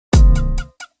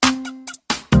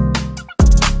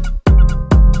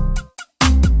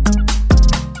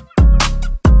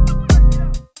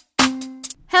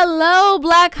Hello,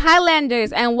 Black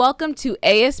Highlanders, and welcome to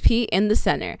ASP in the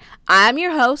Center. I'm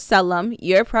your host, Selim,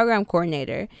 your program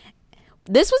coordinator.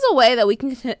 This was a way that we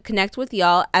can connect with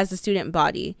y'all as a student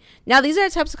body. Now, these are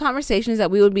the types of conversations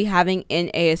that we would be having in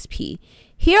ASP.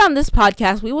 Here on this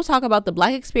podcast, we will talk about the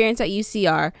Black experience at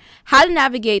UCR, how to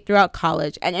navigate throughout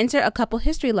college, and enter a couple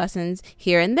history lessons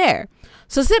here and there.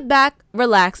 So sit back,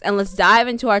 relax, and let's dive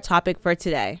into our topic for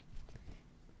today.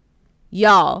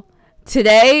 Y'all,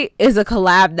 today is a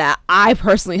collab that I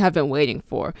personally have been waiting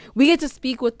for. We get to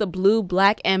speak with the Blue,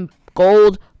 Black, and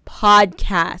Gold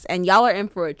podcast, and y'all are in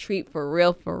for a treat for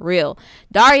real, for real.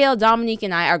 Darielle, Dominique,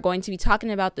 and I are going to be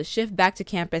talking about the shift back to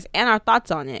campus and our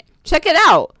thoughts on it. Check it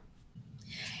out.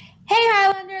 Hey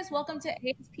Highlanders, welcome to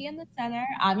ASP in the Center.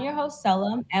 I'm your host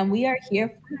Selim, and we are here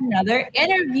for another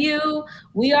interview.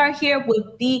 We are here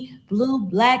with the Blue,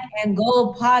 Black, and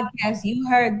Gold podcast. You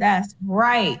heard that's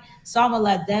right. So I'm gonna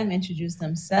let them introduce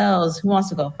themselves. Who wants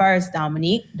to go first?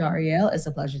 Dominique, Darielle, it's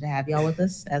a pleasure to have y'all with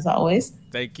us as always.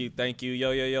 Thank you.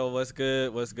 Yo, what's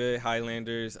good,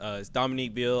 Highlanders? It's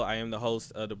Dominique Beal. I am the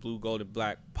host of the Blue, Gold, and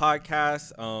Black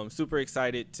podcast. Super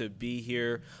excited to be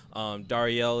here.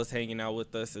 Darielle is hanging out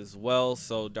with us as well.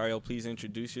 So, Darielle, please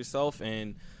introduce yourself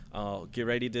and get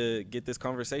ready to get this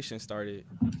conversation started.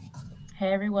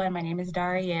 Hey, everyone. My name is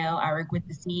Darielle. I work with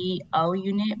the CEO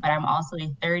unit, but I'm also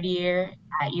a third year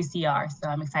at UCR. So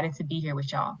I'm excited to be here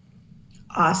with y'all.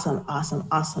 Awesome.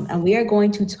 And we are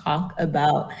going to talk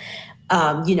about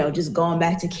just going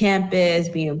back to campus,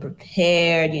 being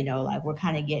prepared, like we're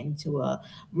kind of getting to a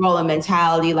rolling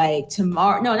mentality like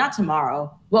tomorrow. No, not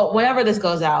tomorrow. Well, whenever this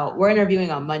goes out, we're interviewing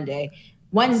on Monday.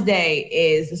 Wednesday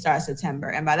is the start of September.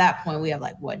 And by that point, we have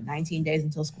 19 days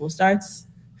until school starts?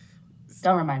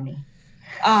 Don't remind me.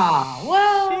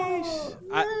 Well.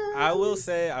 I will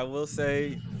say,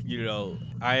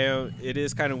 it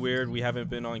is kind of weird. We haven't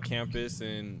been on campus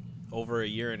in over a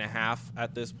year and a half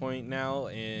at this point now,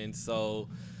 and so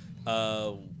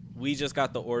we just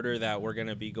got the order that we're going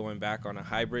to be going back on a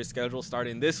hybrid schedule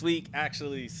starting this week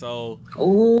actually. So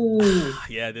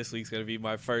this week's going to be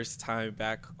my first time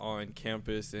back on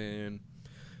campus in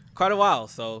quite a while,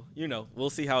 so we'll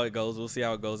see how it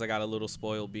goes. I got a little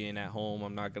spoiled being at home,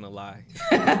 I'm not gonna lie.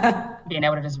 Being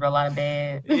able to just roll out of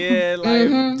bed. Yeah,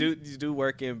 do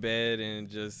work in bed and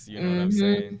just what I'm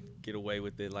saying, get away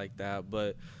with it like that.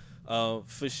 But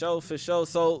for sure.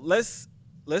 So let's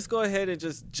go ahead and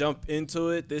just jump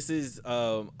into it. This is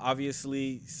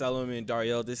obviously Selim and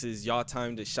Darielle, this is y'all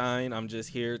time to shine. I'm just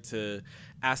here to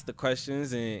ask the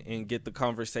questions and get the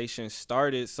conversation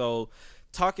started. So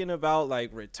talking about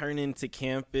returning to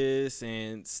campus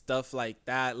and stuff like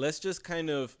that, let's just kind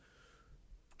of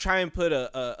try and put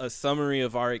a summary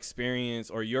of our experience,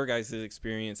 or your guys'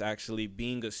 experience actually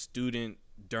being a student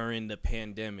during the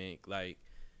pandemic.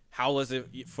 How was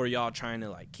it for y'all trying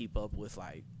to keep up with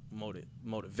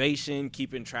motivation,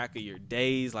 keeping track of your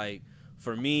days?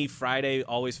 For me, Friday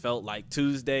always felt like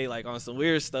Tuesday, on some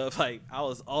weird stuff. I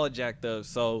was all jacked up.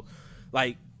 So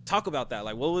talk about that.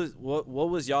 What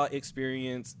was y'all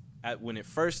experience at when it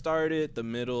first started, the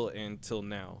middle, until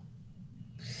now?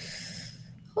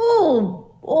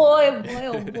 Oh boy,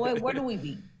 where do we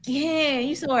begin?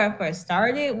 You saw where it first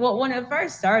started. Well, when it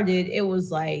first started, it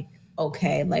was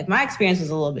okay. My experience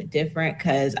was a little bit different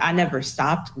because I never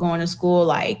stopped going to school.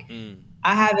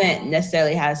 I haven't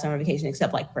necessarily had a summer vacation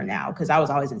except for now, because I was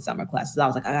always in summer classes. I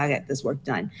was I gotta get this work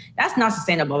done. That's not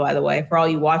sustainable, by the way. For all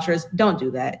you watchers, don't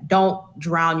do that. Don't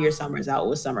drown your summers out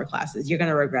with summer classes. You're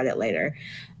gonna regret it later.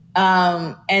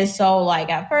 And so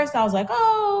at first I was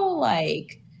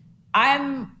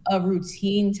I'm a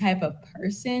routine type of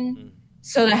person.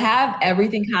 So to have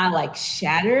everything kind of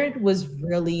shattered was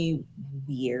really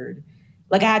weird.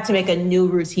 I had to make a new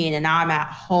routine, and now I'm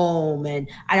at home and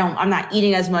I'm not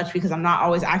eating as much because I'm not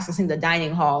always accessing the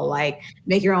dining hall,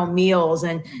 make your own meals,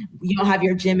 and you don't have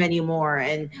your gym anymore.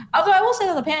 And although I will say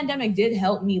that the pandemic did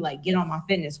help me get on my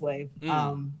fitness wave.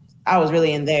 I was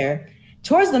really in there.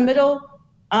 Towards the middle,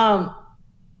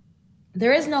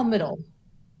 there is no middle.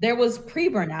 There was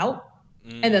pre-burnout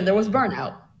and then there was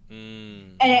burnout.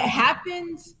 And it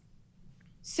happened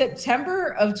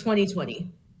September of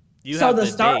 2020.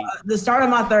 The start of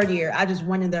my third year, I just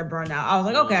went in there burnt out. I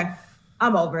was okay,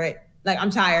 I'm over it.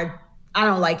 I'm tired. I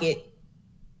don't like it.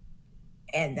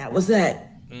 And that was it.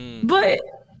 But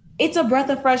it's a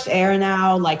breath of fresh air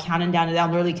now, counting down,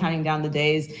 literally counting down the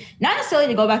days. Not necessarily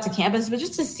to go back to campus, but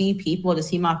just to see people, to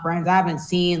see my friends. I haven't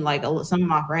seen some of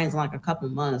my friends in a couple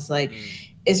months.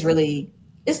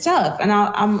 It's tough. And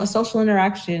I'm a social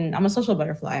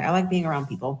butterfly. I like being around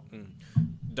people.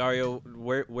 Dario,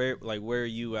 where are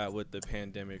you at with the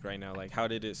pandemic right now? Like, how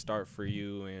did it start for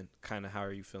you, and kind of how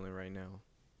are you feeling right now?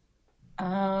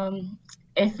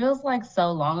 It feels like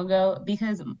so long ago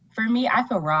because for me, I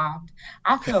feel robbed.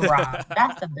 I feel robbed.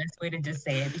 That's the best way to just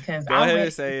say it because Go I ahead went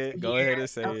and say it. Go here ahead and a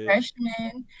say it. freshman,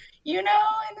 and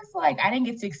it's like I didn't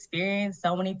get to experience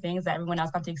so many things that everyone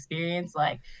else got to experience.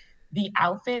 Like the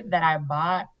outfit that I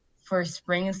bought for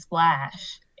Spring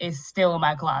Splash is still in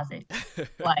my closet.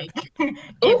 Like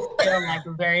it's still like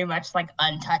very much like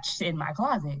untouched in my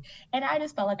closet. And I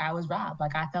just felt like I was robbed.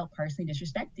 Like I felt personally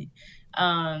disrespected.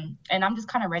 And I'm just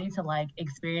kind of ready to like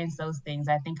experience those things.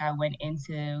 I think I went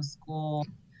into school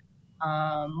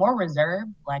more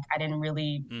reserved. Like I didn't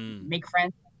really make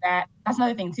friends like that. That's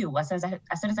another thing too. As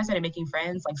soon as I started making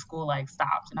friends, like school like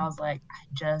stopped, and I was like,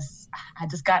 I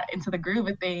just got into the groove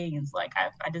of things. Like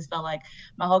I just felt like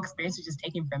my whole experience was just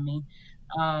taken from me.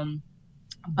 Um,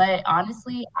 but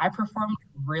honestly, I performed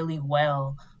really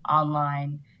well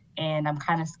online, and I'm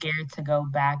kind of scared to go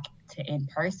back to in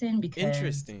person because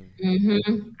Interesting.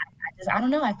 I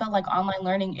don't know. I felt like online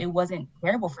learning, it wasn't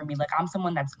terrible for me. Like I'm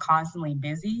someone that's constantly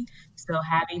busy. So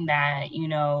having that, you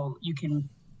can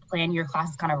plan your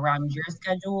classes kind of around your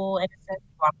schedule in a sense,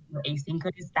 while you're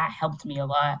asynchronous, that helped me a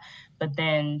lot. But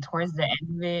then towards the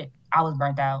end of it, I was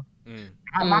burnt out. My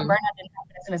burnout didn't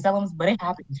happen as soon as but it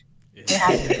happened. Yeah. It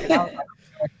happened. And I was like,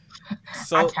 I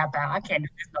So tapped out. I can't do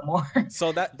this no more.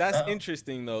 so that's So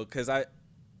interesting though, because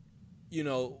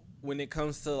when it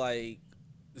comes to like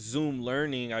Zoom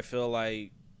learning, I feel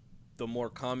like the more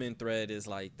common thread is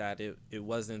like that it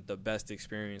wasn't the best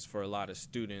experience for a lot of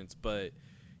students, but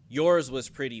yours was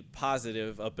pretty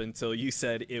positive up until you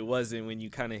said it wasn't, when you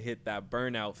kind of hit that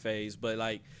burnout phase. But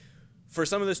like for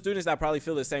some of the students that probably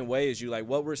feel the same way as you, like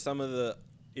what were some of the,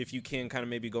 if you can kind of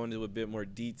maybe go into a bit more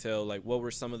detail, like what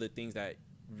were some of the things that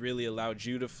really allowed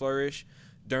you to flourish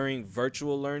during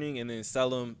virtual learning? And then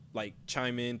Selim, like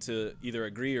chime in to either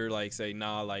agree or like say,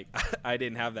 nah, like I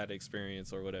didn't have that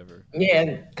experience or whatever.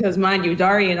 Yeah, because mind you,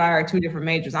 Dari and I are two different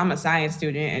majors. I'm a science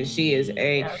student and she is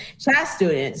a chat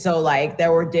student. So like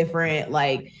there were different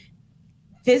like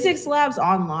physics labs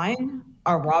online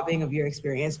are robbing of your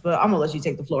experience, but I'm gonna let you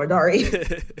take the floor, Dari.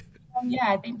 yeah,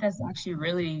 I think that's actually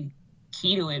really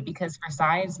key to it because for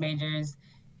science majors,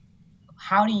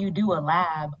 how do you do a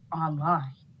lab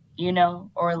online?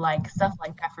 Or like stuff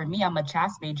like that. For me, I'm a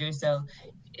CHAS major, so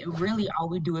really all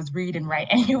we do is read and write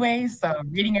anyway. So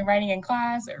reading and writing in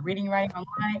class or reading and writing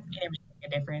online, it didn't really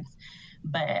make a difference.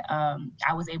 But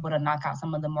I was able to knock out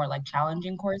some of the more like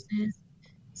challenging courses.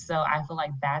 So I feel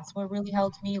like that's what really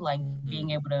helped me, like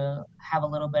being able to have a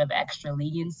little bit of extra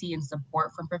leniency and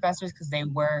support from professors because they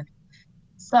were,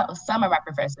 some of my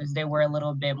professors, they were a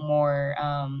little bit more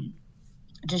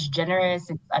just generous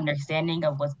and understanding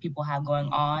of what people have going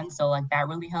on. So like that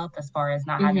really helped as far as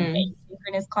not having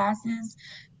asynchronous classes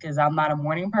because I'm not a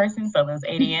morning person. So those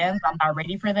 8 a.m.s, I'm not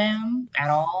ready for them at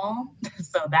all.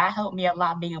 So that helped me a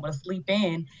lot being able to sleep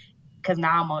in because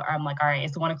now I'm like, all right,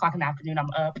 it's 1 o'clock in the afternoon. I'm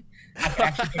up. I can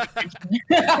actually pay attention.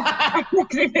 I can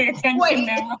actually pay attention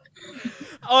now.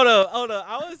 Hold up.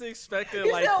 I was expecting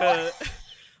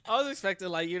it's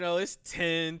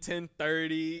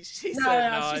 10:30. She said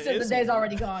no. She said the day's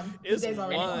already gone. It's the day's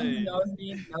already gone. Anyone who knows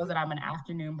me knows that I'm an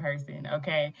afternoon person,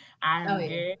 okay? I'm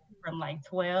good from like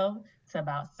 12 to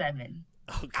about 7.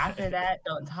 Okay. After that,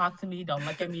 don't talk to me, don't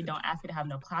look at me, don't ask me to have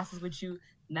no classes with you,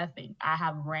 nothing. I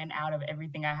have ran out of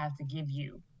everything I have to give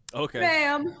you. Okay.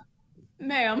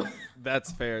 Ma'am.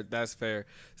 That's fair.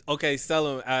 Okay,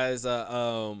 Selim, as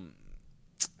a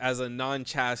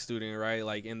non-CHAS student, right?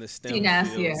 Like in the STEM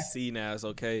field, CNAS,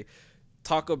 okay.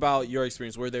 Talk about your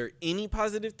experience. Were there any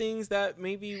positive things that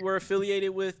maybe were affiliated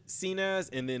with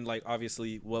CNAS? And then like,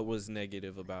 obviously, what was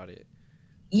negative about it?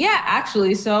 Yeah,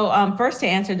 actually. So first to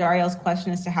answer Dario's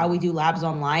question as to how we do labs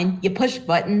online, you push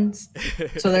buttons.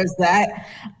 So there's that.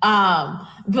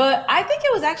 But I think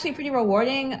it was actually pretty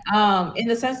rewarding in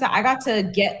the sense that I got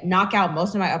to knock out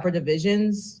most of my upper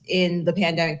divisions in the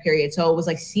pandemic period. So it was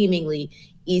like seemingly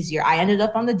easier. I ended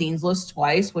up on the dean's list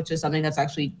twice, which is something that's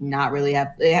actually not really it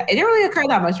didn't really occur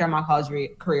that much during my college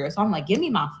career. So I'm like, give me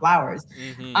my flowers.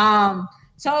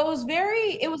 So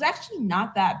it was actually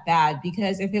not that bad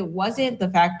because if it wasn't the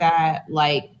fact that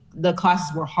like the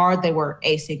classes were hard, they were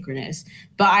asynchronous.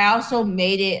 But I also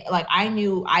made it like I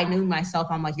knew myself,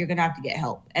 I'm like, you're gonna have to get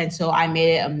help. And so I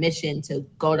made it a mission to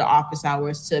go to office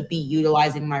hours, to be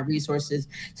utilizing my resources,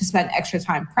 to spend extra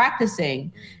time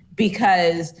practicing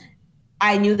because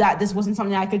I knew that this wasn't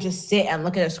something I could just sit and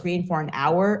look at a screen for an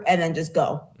hour and then just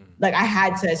go. Like I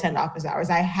had to attend office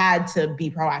hours. I had to be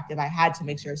proactive. I had to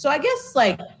make sure. So I guess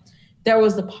like there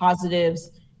was the positives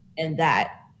in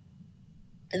that.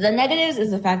 The negatives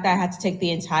is the fact that I had to take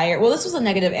the entire, well, this was a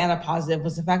negative and a positive,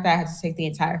 was the fact that I had to take the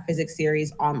entire physics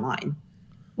series online,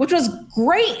 which was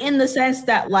great in the sense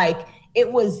that like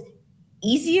it was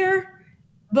easier,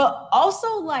 but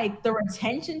also like the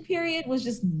retention period was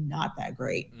just not that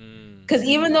great. Because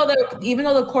even though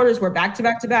the quarters were back to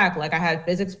back to back, like I had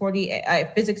physics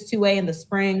 2A in the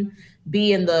spring,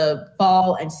 B in the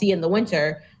fall, and C in the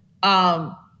winter.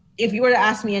 If you were to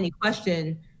ask me any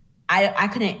question, I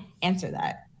couldn't answer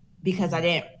that because I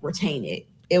didn't retain it.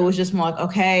 It was just more like,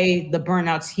 okay, the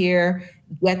burnout's here.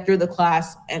 Get through the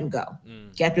class and go.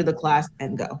 Get through the class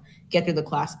and go. Get through the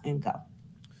class and go.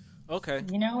 Okay.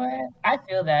 You know what? I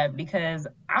feel that because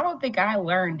I don't think I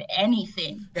learned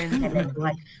anything during the pandemic.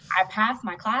 Like, I passed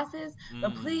my classes,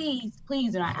 but please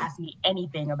do not ask me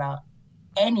anything about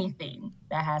anything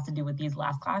that has to do with these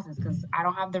last classes because I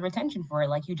don't have the retention for it.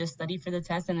 Like, you just study for the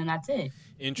test and then that's it.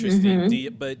 Interesting. Do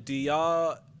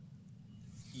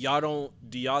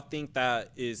y'all think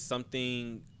that is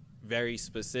something very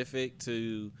specific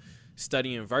to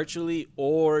studying virtually,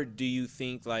 or do you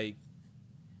think like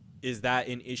is that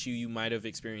an issue you might have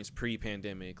experienced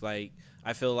pre-pandemic? Like,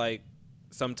 I feel like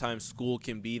sometimes school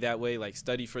can be that way, like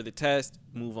study for the test,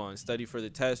 move on, study for the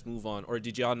test, move on. Or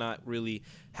did y'all not really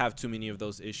have too many of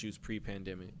those issues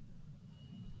pre-pandemic?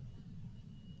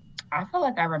 I feel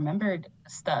like I remembered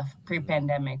stuff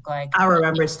pre-pandemic. Like, I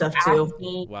remembered stuff too.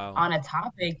 Wow. On a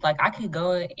topic, like I could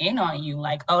go in on you,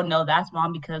 like, oh no, that's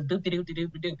wrong because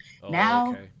doop-de-doop-de-doop-de-doop.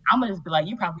 Now, okay. I'm gonna just be like,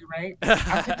 you're probably right. But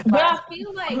I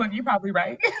feel like you're probably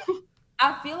right.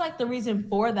 I feel like the reason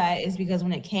for that is because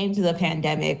when it came to the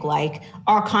pandemic, like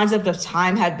our concept of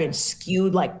time had been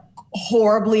skewed like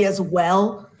horribly as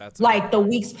well. Like the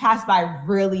weeks passed by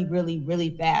really, really, really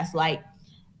fast. Like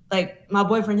my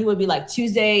boyfriend, he would be like,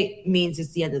 Tuesday means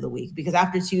it's the end of the week because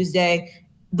after Tuesday,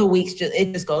 the weeks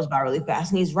just goes by really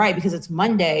fast. And he's right because it's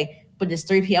Monday, but it's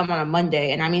 3 p.m. on a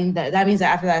Monday. And I mean, that means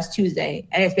that after that it's Tuesday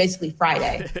and it's basically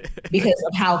Friday because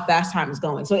of how fast time is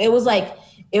going. So it was like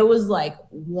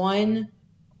one,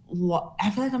 I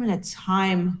feel like I'm in a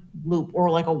time loop or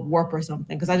like a warp or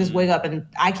something because I just wake up and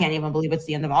I can't even believe it's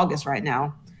the end of August right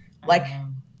now. Like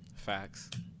facts.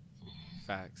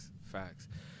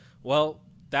 Well,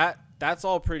 that's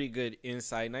all pretty good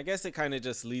insight. And I guess it kind of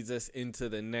just leads us into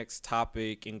the next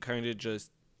topic and kind of just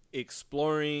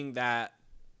exploring that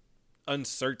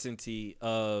uncertainty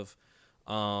of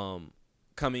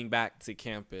coming back to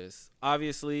campus.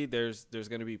 Obviously, there's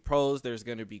going to be pros, there's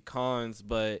going to be cons,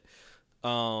 but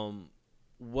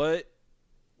what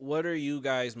are you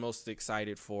guys most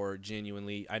excited for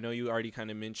genuinely? I know you already kind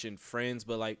of mentioned friends,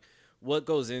 but like what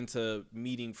goes into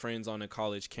meeting friends on a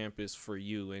college campus for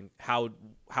you, and how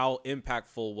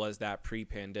impactful was that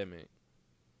pre-pandemic?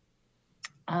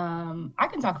 I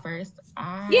can talk first.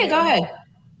 Yeah, go ahead.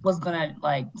 Was gonna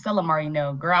like Selim already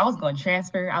know, girl, I was going to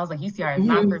transfer. I was like, UCR is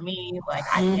not for me. Like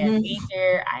I can't be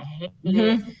here. I hate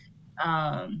it.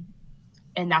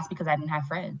 And that's because I didn't have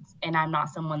friends. And I'm not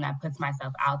someone that puts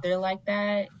myself out there like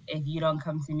that. If you don't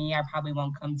come to me, I probably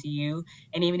won't come to you.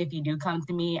 And even if you do come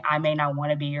to me, I may not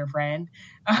want to be your friend.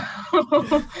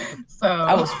 So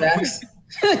I was fast.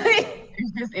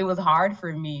 It was hard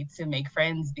for me to make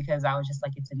friends because I was just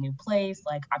like, it's a new place.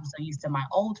 Like I'm so used to my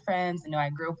old friends. I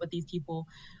grew up with these people.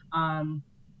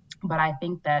 But I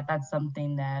think that that's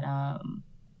something that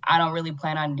I don't really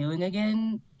plan on doing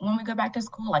again when we go back to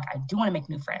school. Like I do want to make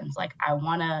new friends. Like I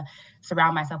want to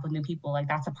surround myself with new people. Like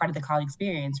that's a part of the college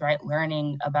experience, right?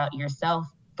 Learning about yourself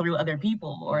through other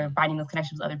people or finding those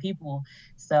connections with other people.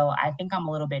 So I think I'm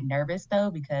a little bit nervous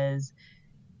though, because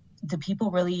do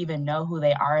people really even know who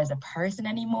they are as a person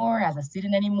anymore, as a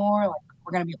student anymore? Like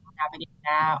we're going to be navigating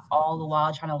that all the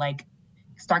while trying to like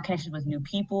start connections with new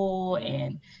people,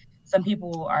 and some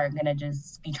people are gonna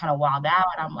just be trying to wild out,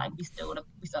 and I'm like, we still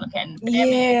can't.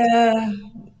 Yeah,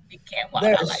 we can't wild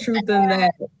There's out like truth that. in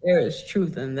that. There is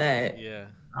truth in that. Yeah.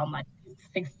 I'm like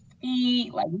 6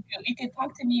 feet. Like you can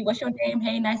talk to me. What's your name?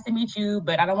 Hey, nice to meet you.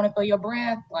 But I don't want to feel your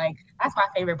breath. Like that's my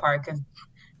favorite part because,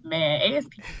 man,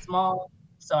 ASP is small.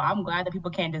 So I'm glad that people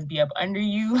can't just be up under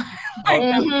you.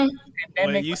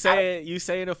 Wait, you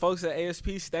saying the folks at ASP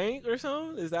stink or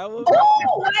something? Is that what?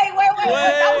 Oh, wait.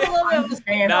 I'm just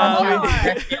saying, a little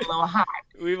hot.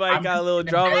 We might got a little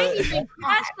drama. I didn't even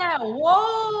catch that.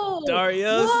 Whoa.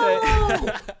 Dario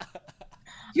said.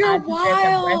 You're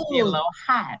wild. Be a little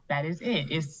hot. That is it.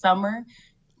 It's summer.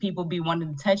 People be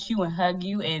wanting to touch you and hug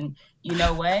you, and you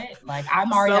know what? Like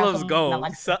I'm already going.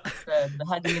 Like the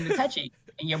hugging and the touching.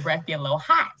 And your breath be a little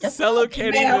hot. Cello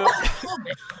can't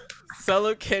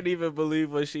even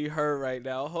believe what she heard right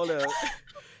now. Hold up.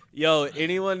 Yo,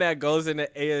 anyone that goes into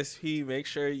ASP, make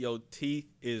sure your teeth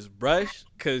is brushed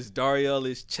because Dariel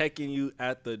is checking you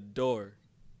at the door.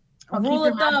 Rule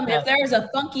of thumb, if there's a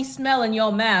funky smell in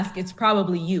your mask, it's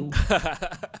probably you.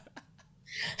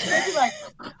 They'd be like,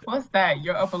 what's that?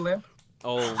 Your upper lip?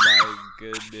 Oh my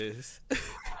goodness.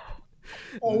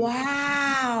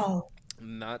 Wow.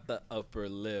 Not the upper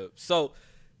lip. So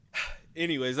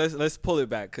anyways, let's pull it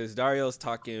back because Dariel's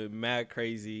talking mad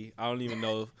crazy. I don't even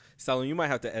know. Salon, you might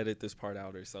have to edit this part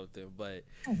out or something, but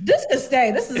this could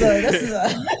stay. This is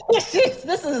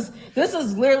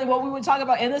literally what we would talk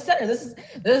about in the center. This is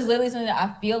literally something that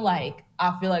I feel like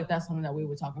that's something that we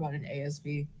would talk about in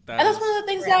ASB. And that's one of the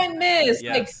things that I miss.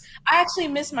 Yes. Like, I actually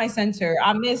miss my center.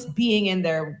 I miss being in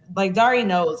there. Like, Dari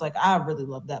knows, like, I really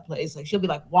love that place. Like, she'll be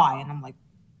like, why? And I'm like,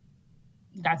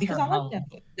 that's because her I like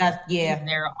that place. That's, yeah.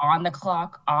 They're on the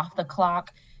clock, off the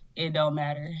clock. It don't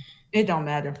matter. It don't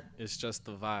matter. It's just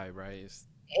the vibe, right?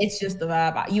 It's just the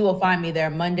vibe. You will find me there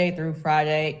Monday through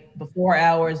Friday, before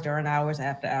hours, during hours,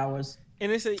 after hours.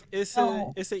 And it's an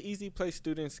easy place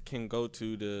students can go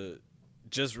to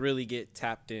just really get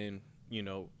tapped in, you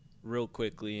know, real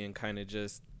quickly and kind of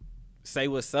just say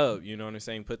what's up, you know what I'm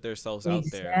saying? Put themselves out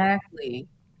there.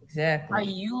 Exactly. Are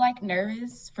you like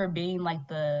nervous for being like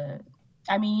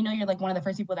I mean, you know, you're like one of the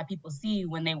first people that people see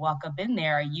when they walk up in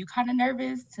there. Are you kind of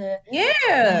nervous to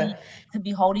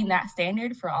be holding that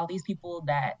standard for all these people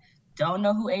that don't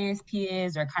know who ASP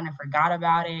is or kind of forgot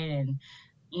about it? And,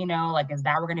 you know, like, is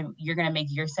that you're gonna make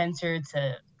your censor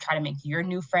to try to make your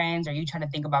new friends? Or are you trying to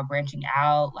think about branching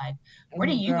out? Like, what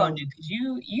are you gonna do? Because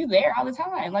you there all the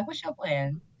time. Like, what's your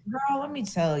plan? Girl, let me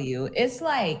tell you, it's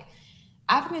like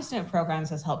African Student Programs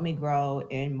has helped me grow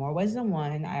in more ways than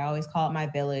one. I always call it my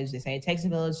village. They say it takes a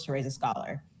village to raise a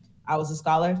scholar. I was a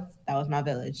scholar. That was my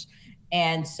village.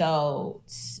 And so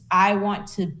I want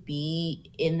to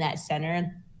be in that center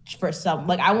for some,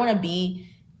 like, I want to be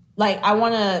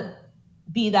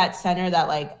that center that,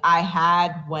 like, I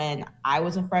had when I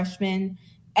was a freshman.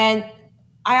 And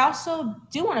I also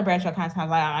do want to branch out kind of times.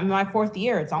 Like, I'm in my 4th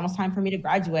year. It's almost time for me to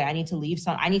graduate. I need to leave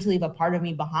a part of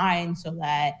me behind so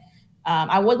that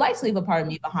I would like to leave a part of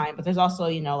me behind, but there's also,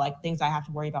 you know, like, things I have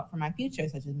to worry about for my future,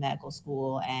 such as medical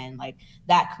school and like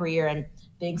that career and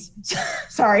things.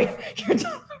 Sorry. I'm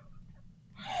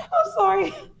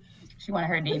sorry. She wanted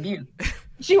her debut.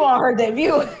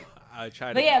 I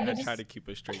try to keep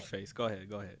a straight face. Go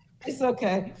ahead. It's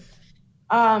okay.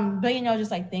 But, you know,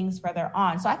 just like things further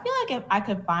on. So I feel like if I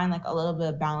could find like a little bit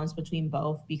of balance between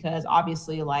both, because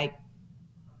obviously, like,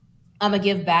 I'm gonna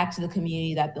give back to the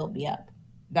community that built me up.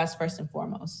 That's first and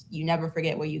foremost. You never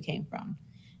forget where you came from.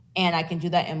 And I can do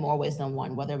that in more ways than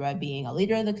one, whether by being a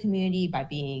leader of the community, by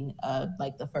being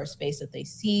like the first face that they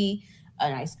see, a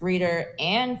nice greeter,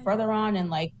 and further on, and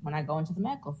like when I go into the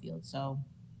medical field. So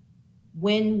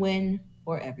win-win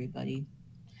for everybody.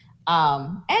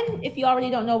 And if you already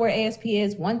don't know where ASP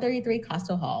is, 133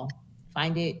 Costo Hall.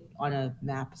 Find it on a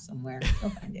map somewhere.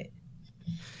 You'll find it.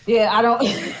 Yeah, I don't.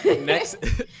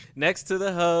 next to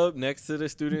the hub, next to the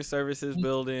student services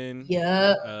building.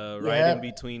 Yeah. Right in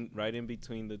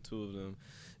between the two of them.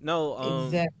 No,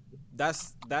 exactly.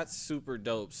 That's super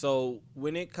dope. So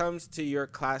when it comes to your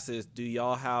classes, do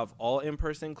y'all have all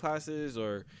in-person classes,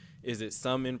 or is it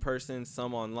some in person,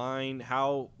 some online?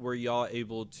 How were y'all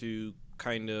able to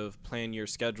kind of plan your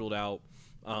schedule out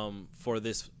for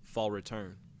this fall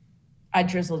return? I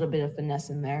drizzled a bit of finesse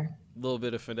in there. A little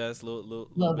bit of finesse, little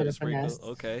bit of finesse.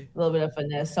 Okay. A little bit of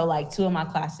finesse. So like 2 of my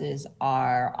classes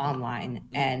are online,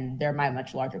 and they're my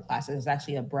much larger classes. It's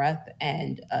actually a breath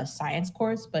and a science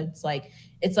course, but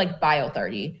it's like Bio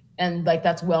 30. And like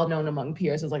that's well known among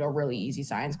peers as like a really easy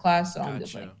science class. So gotcha. I'm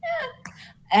just like,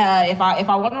 if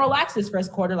I want to relax this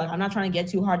first quarter, like I'm not trying to get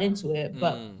too hard into it.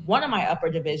 But one of my upper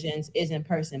divisions is in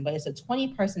person, but it's a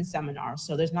 20-person seminar.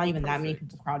 So there's not even that many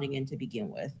people crowding in to begin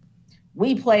with.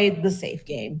 We played the safe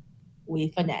game. We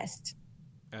finessed.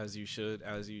 As you should.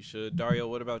 Dario,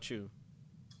 what about you?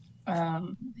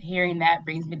 Hearing that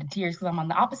brings me to tears because I'm on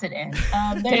the opposite end.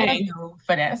 There's no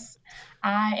finesse.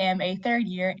 I am a 3rd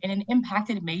year in an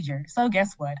impacted major. So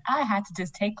guess what? I had to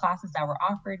just take classes that were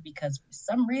offered because for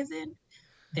some reason,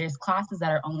 there's classes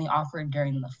that are only offered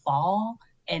during the fall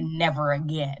and never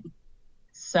again.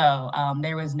 So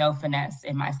there was no finesse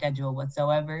in my schedule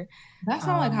whatsoever. That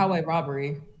sounds like highway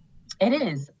robbery. It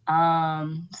is.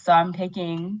 So I'm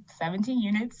taking 17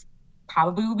 units,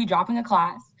 probably will be dropping a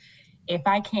class if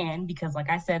I can, because like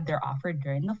I said, they're offered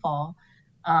during the fall.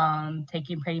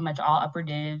 Taking pretty much all upper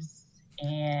divs,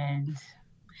 and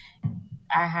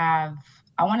I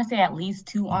want to say at least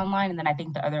 2 online, and then I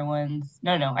think the other ones,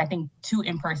 I think 2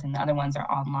 in person, the other ones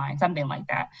are online, something like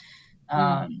that.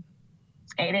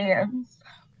 8 a.m.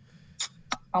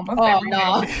 Almost Oh every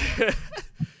no. day.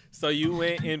 So you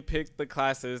went and picked the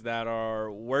classes that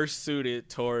are worse suited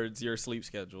towards your sleep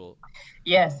schedule.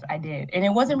 Yes, I did. And it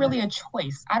wasn't really a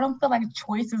choice. I don't feel like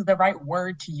choice is the right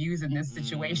word to use in this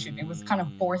situation. It was kind of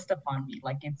forced upon me.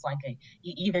 Like it's like you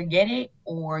either get it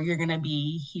or you're gonna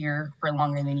be here for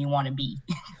longer than you want to be.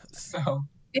 So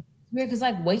It's weird because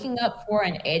like waking up for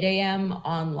an 8 a.m.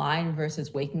 online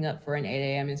versus waking up for an 8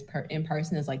 a.m. in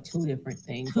person is like two different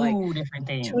things. Like two different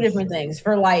things. two different things.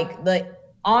 For like the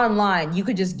online, you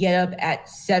could just get up at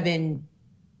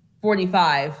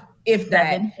 7:45, if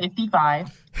that.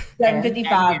 7:55.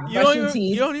 7:55.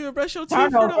 You don't even brush your teeth for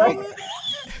Turnover. the whole.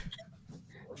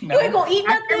 No. You ain't gonna eat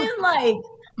nothing. Like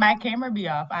My camera be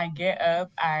off. I get up.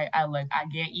 I look. I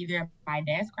get either my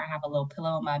desk or I have a little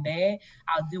pillow on my bed.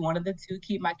 I'll do one of the two.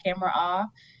 Keep my camera off.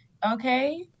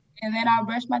 Okay. And then I'll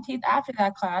brush my teeth after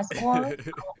that class, or I'll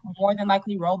more than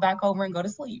likely roll back over and go to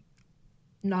sleep.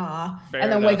 nah, Fair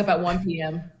and then enough. wake up at 1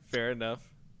 p.m. Fair enough.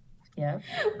 Yeah.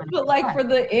 But like for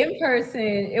the in person,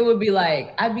 it would be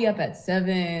like I'd be up at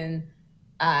 7.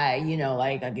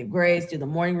 I give grades, do the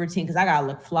morning routine because I gotta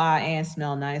look fly and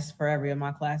smell nice for every of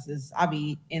my classes. I'll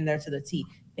be in there to the T.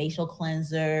 Facial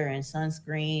cleanser and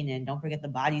sunscreen, and don't forget the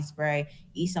body spray.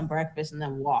 Eat some breakfast and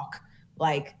then walk.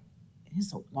 Like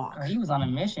it's a walk. Girl, he was on a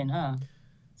mission, huh?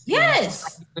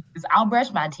 Yes. I'll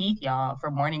brush my teeth, y'all, for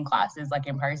morning classes, like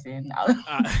in person.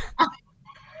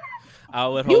 I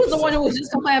would hope You was the so. one who was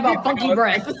just complaining about funky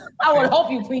breath. I would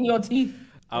hope you clean your teeth.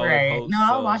 I would Right. hope No, so.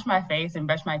 I'll wash my face and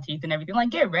brush my teeth and everything. Like,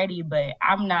 get ready, but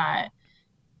I'm not.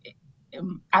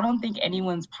 I don't think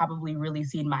anyone's probably really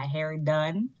seen my hair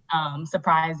done.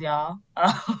 Surprise, y'all.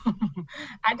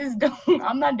 I just don't.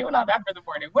 I'm not doing all that for the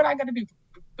morning. What I gotta do?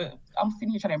 I'm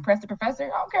sitting here trying to impress the professor.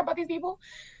 I don't care about these people.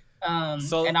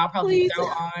 So- And I'll probably Please. throw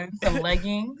on some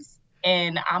leggings.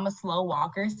 And I'm a slow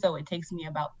walker, so it takes me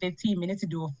about 15 minutes to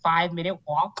do a 5-minute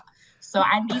walk. So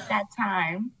I need that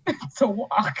time to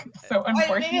walk. So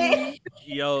unfortunately,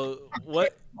 Yo,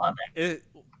 what? love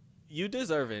You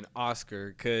deserve an Oscar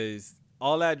because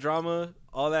all that drama,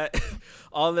 all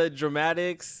that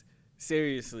dramatics.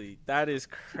 Seriously, that is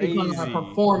crazy.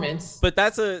 Performance. But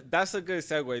that's a good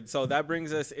segue. So that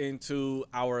brings us into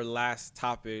our last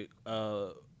topic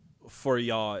for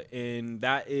y'all, and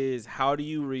that is how do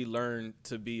you relearn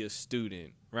to be a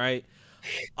student, right?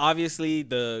 Obviously,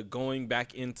 the going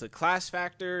back into class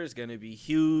factor is going to be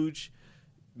huge.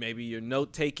 Maybe your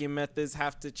note-taking methods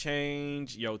have to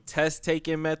change. Your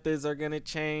test-taking methods are going to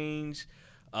change.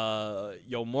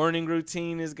 Your morning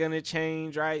routine is going to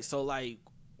change, right? So, like,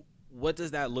 what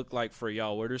does that look like for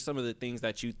y'all? What are some of the things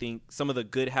that you think, some of the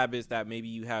good habits that maybe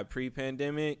you had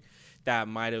pre-pandemic that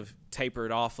might have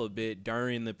tapered off a bit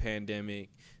during the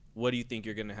pandemic? What do you think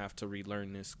you're going to have to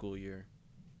relearn this school year?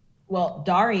 Well,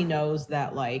 Dari knows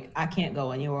that like I can't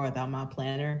go anywhere without my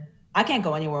planner. I can't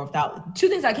go anywhere without two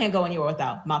things. I can't go anywhere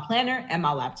without my planner and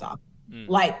my laptop.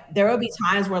 Like there will be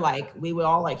times where like we would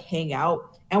all like hang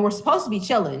out and we're supposed to be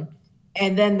chilling,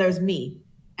 and then there's me,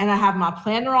 and I have my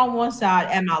planner on one side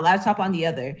and my laptop on the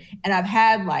other. And I've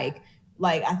had like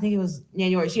I think it was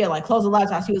January. She had like closed the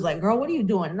laptop. She was like, "Girl, what are you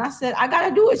doing?" And I said, "I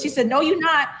gotta do it." She said, "No, you're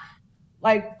not."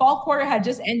 Like fall quarter had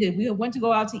just ended. We went to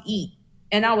go out to eat,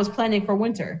 and I was planning for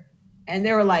winter. And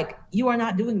they were like, "You are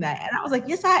not doing that." And I was like,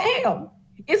 "Yes, I am.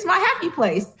 It's my happy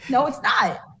place." No, it's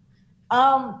not.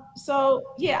 So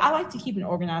yeah, I like to keep an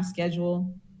organized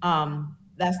schedule.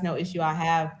 That's no issue I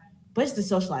have, but it's the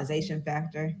socialization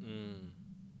factor.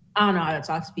 I don't know how to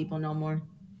talk to people no more.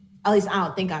 At least I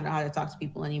don't think I know how to talk to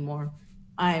people anymore.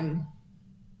 I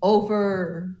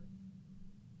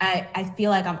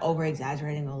feel like I'm over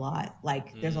exaggerating a lot.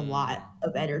 Like there's a lot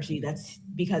of energy that's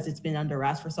because it's been under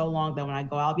wraps for so long that when I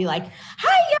go out, I'll be like,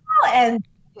 "Hi y'all," and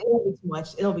it'll be too much.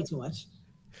 It'll be too much.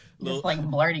 Just like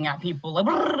blurting at people, like,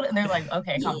 and they're like,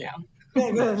 "Okay, calm down."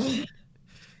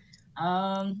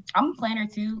 I'm a planner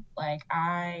too. Like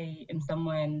I am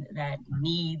someone that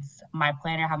needs my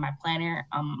planner. I have my planner,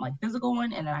 like physical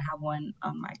one, and then I have one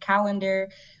on my calendar,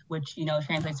 which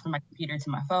translates from my computer to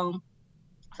my phone.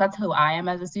 So that's who I am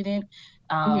as a student.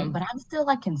 But I'm still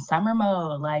like in summer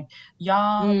mode. Like,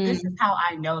 y'all, this is how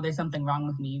I know there's something wrong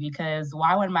with me, because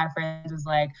why one of my friends was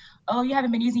like, "Oh, you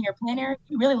haven't been using your planner?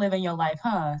 You really live in your life,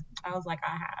 huh?" I was like,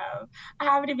 I have. I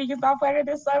haven't even used my planner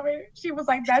this summer. She was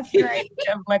like, "That's your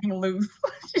idea of letting loose."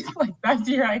 She's like, "That's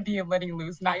your idea of letting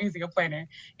loose, not using a planner."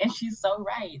 And she's so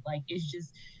right. Like, it's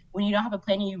just, when you don't have a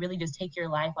planner, you really just take your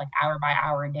life like hour by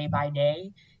hour, day by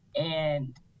day.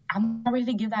 And I'm not ready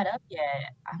to give that up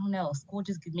yet. I don't know. School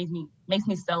just makes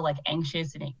me so like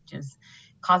anxious, and it just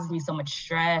causes me so much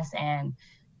stress. And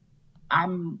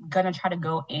I'm gonna try to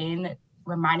go in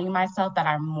reminding myself that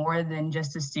I'm more than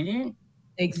just a student.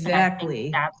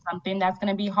 Exactly. That's something that's going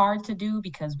to be hard to do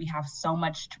because we have so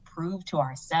much to prove to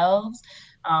ourselves.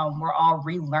 We're all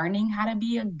relearning how to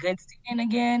be a good student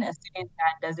again, a student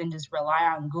that doesn't just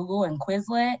rely on Google and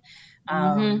Quizlet.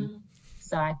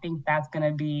 So I think that's going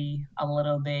to be a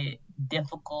little bit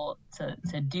difficult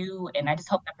to do. And I just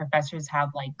hope that professors have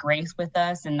like grace with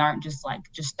us and aren't just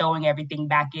throwing everything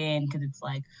back in, because it's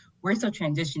like we're still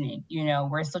transitioning,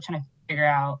 we're still trying to figure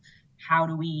out how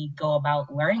do we go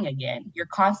about learning again. You're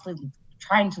constantly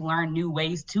trying to learn new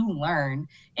ways to learn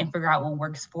and figure out what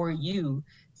works for you.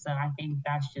 So I think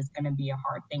that's just going to be a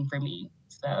hard thing for me.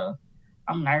 So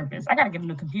I'm nervous. I got to get a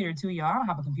new computer too, y'all. I don't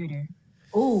have a computer.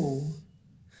 Ooh.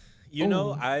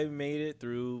 I made it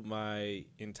through my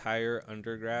entire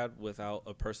undergrad without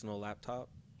a personal laptop.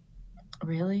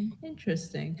 Really?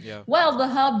 Interesting. Yeah. Well, the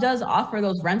hub does offer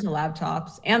those rental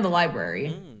laptops and the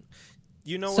library.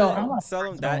 You know So- what,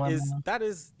 Selim,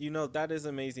 that is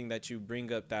amazing that you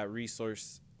bring up that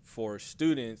resource for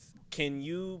students. Can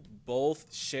you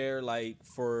both share, like,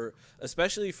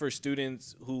 especially for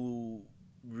students who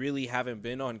really haven't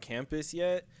been on campus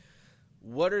yet,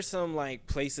 what are some like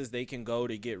places they can go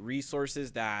to get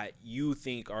resources that you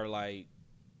think are like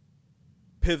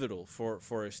pivotal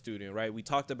for a student, right? We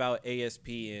talked about ASP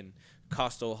and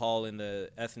Costo Hall and the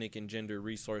ethnic and gender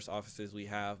resource offices we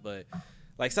have, but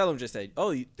like Selim just said,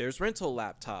 there's rental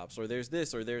laptops, or there's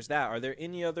this, or there's that. Are there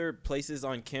any other places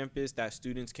on campus that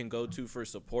students can go to for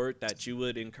support that you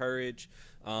would encourage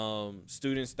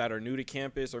students that are new to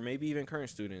campus, or maybe even current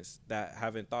students that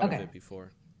haven't thought of it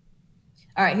before?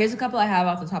 All right, here's a couple I have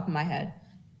off the top of my head.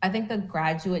 I think the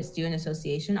Graduate Student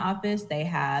Association office, they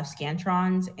have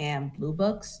Scantrons and Blue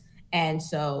Books. And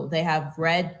so they have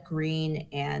red, green,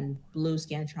 and blue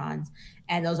Scantrons.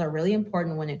 And those are really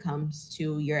important when it comes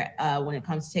to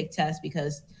take tests,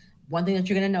 because one thing that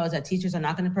you're going to know is that teachers are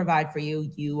not going to provide for you.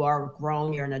 You are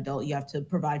grown, you're an adult, you have to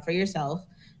provide for yourself.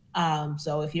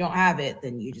 So if you don't have it,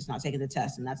 then you're just not taking the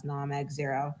test, and that's non-mag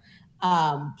 0.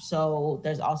 So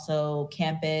there's also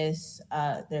campus,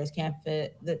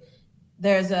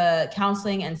 there's a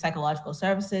counseling and psychological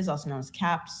services, also known as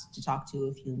CAPS, to talk to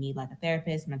if you need like a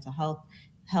therapist, mental health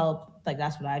help. Like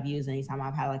that's what I've used anytime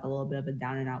I've had like a little bit of a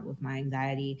down and out with my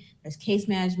anxiety. There's case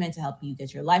management to help you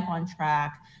get your life on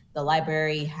track. The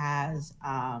library has,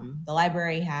 like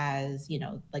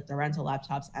the rental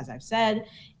laptops, as I've said,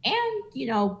 and,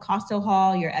 Costo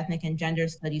Hall, your ethnic and gender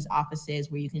studies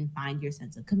offices where you can find your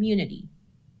sense of community.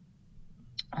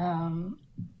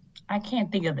 I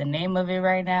can't think of the name of it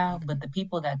right now, but the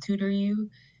people that tutor you,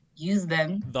 use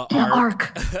them. The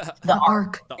ARC. The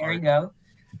ARC. There you go.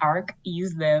 ARC,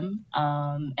 use them.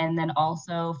 And then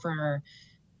also for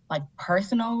like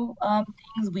personal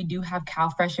things, we do have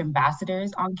CalFresh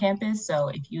ambassadors on campus. So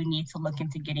if you need to look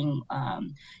into getting,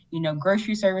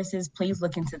 grocery services, please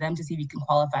look into them to see if you can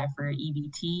qualify for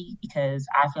EBT, because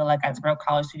I feel like as real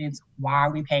college students, why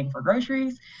are we paying for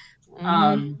groceries?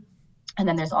 And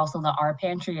then there's also the R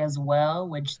Pantry as well,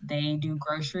 which they do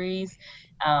groceries.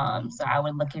 So I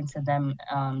would look into them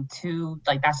too.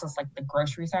 Like that's just like the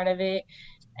grocery side of it.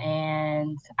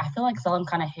 And I feel like Selim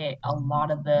kind of hit a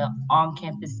lot of the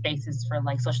on-campus spaces for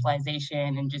like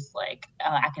socialization and just like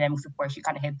academic support. She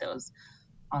kind of hit those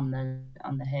on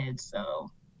the head.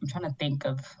 So I'm trying to think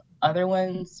of other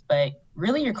ones, but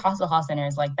really your Costo Hall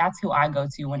centers, like that's who I go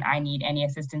to when I need any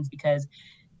assistance, because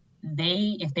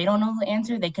if they don't know the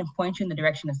answer, they can point you in the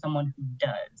direction of someone who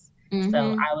does.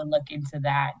 So I would look into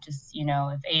that. Just,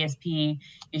 if ASP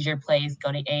is your place,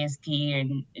 go to ASP.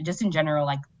 And just in general,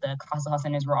 like the Costo Hall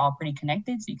centers, we're all pretty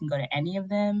connected. So you can go to any of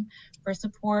them for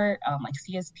support, like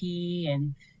CSP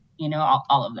and,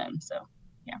 all of them. So,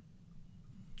 yeah.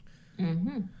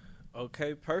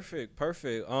 Okay, perfect.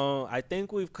 I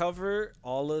think we've covered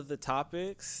all of the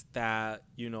topics that,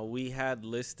 we had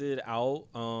listed out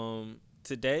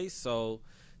today. So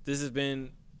this has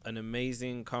been an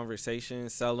amazing conversation.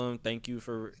 Selim, thank you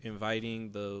for inviting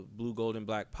the Blue, Gold, and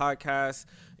Black podcast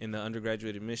and the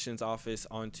undergraduate admissions office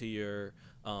onto your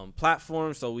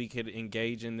platform so we could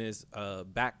engage in this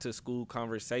back to school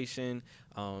conversation.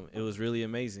 It was really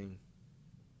amazing.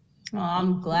 Well,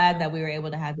 I'm glad that we were able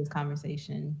to have this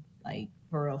conversation, like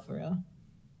for real.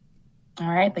 All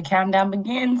right, the countdown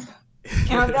begins.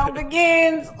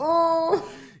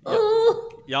 Ooh.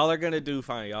 Y'all are gonna do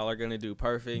fine. Y'all are gonna do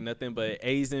perfect. Nothing but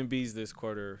A's and B's this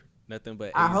quarter. Nothing but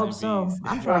A's I hope and so. B's.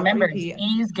 I'm trying Remember, to repeat.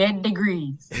 E's get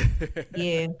degrees.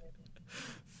 Yeah.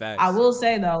 Facts. I will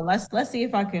say though, let's see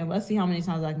how many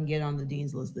times I can get on the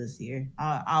dean's list this year.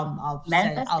 I'll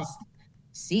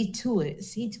see to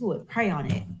it. Pray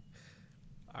on it.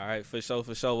 All right, for sure.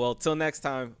 Well, till next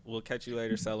time, we'll catch you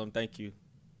later, Selim. Thank you.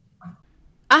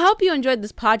 I hope you enjoyed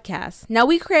this podcast. Now,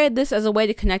 we created this as a way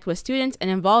to connect with students and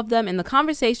involve them in the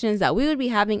conversations that we would be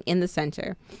having in the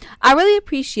center. I really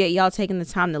appreciate y'all taking the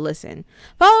time to listen.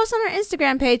 Follow us on our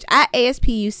Instagram page at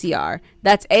ASPUCR.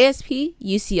 That's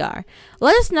ASPUCR.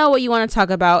 Let us know what you want to talk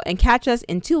about and catch us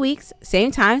in 2 weeks,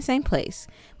 same time, same place.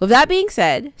 With that being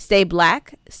said, stay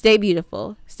black, stay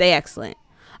beautiful, stay excellent.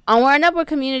 Onward and upward,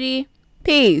 community.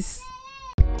 Peace.